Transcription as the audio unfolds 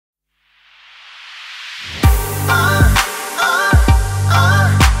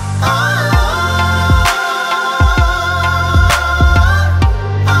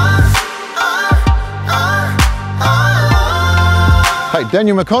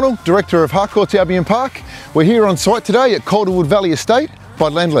Daniel McConnell, Director of Harcourts Albion Park. We're here on site today at Calderwood Valley Estate by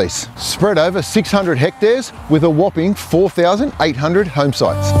Lendlease. Spread over 600 hectares with a whopping 4,800 home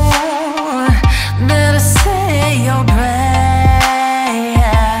sites.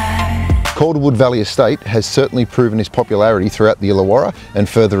 Calderwood Valley Estate has certainly proven its popularity throughout the Illawarra and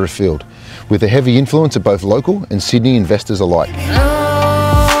further afield, with a heavy influence of both local and Sydney investors alike.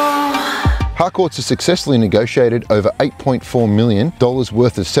 Harcourts has successfully negotiated over $8.4 million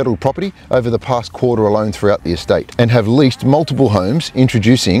worth of settled property over the past quarter alone throughout the estate, and have leased multiple homes,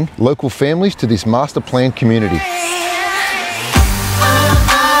 introducing local families to this master planned community.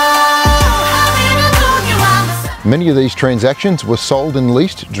 Many of these transactions were sold and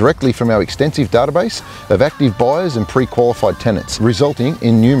leased directly from our extensive database of active buyers and pre-qualified tenants, resulting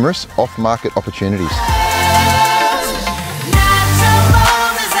in numerous off-market opportunities.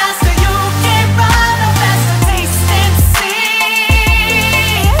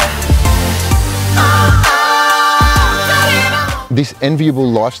 This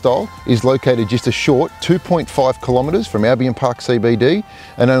enviable lifestyle is located just a short 2.5 kilometres from Albion Park CBD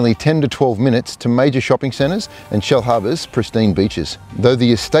and only 10 to 12 minutes to major shopping centres and Shellharbour's pristine beaches. Though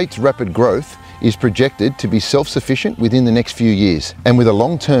the estate's rapid growth is projected to be self-sufficient within the next few years, and with a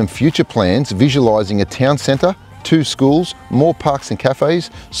long-term future plans visualising a town centre, 2 schools, more parks and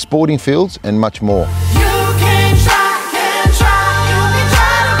cafes, sporting fields and much more.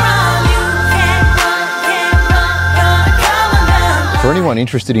 For anyone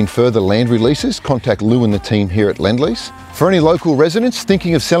interested in further land releases, contact Lou and the team here at Lendlease. For any local residents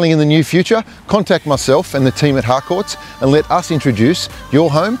thinking of selling in the near future, contact myself and the team at Harcourts and let us introduce your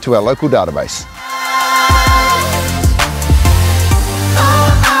home to our local database.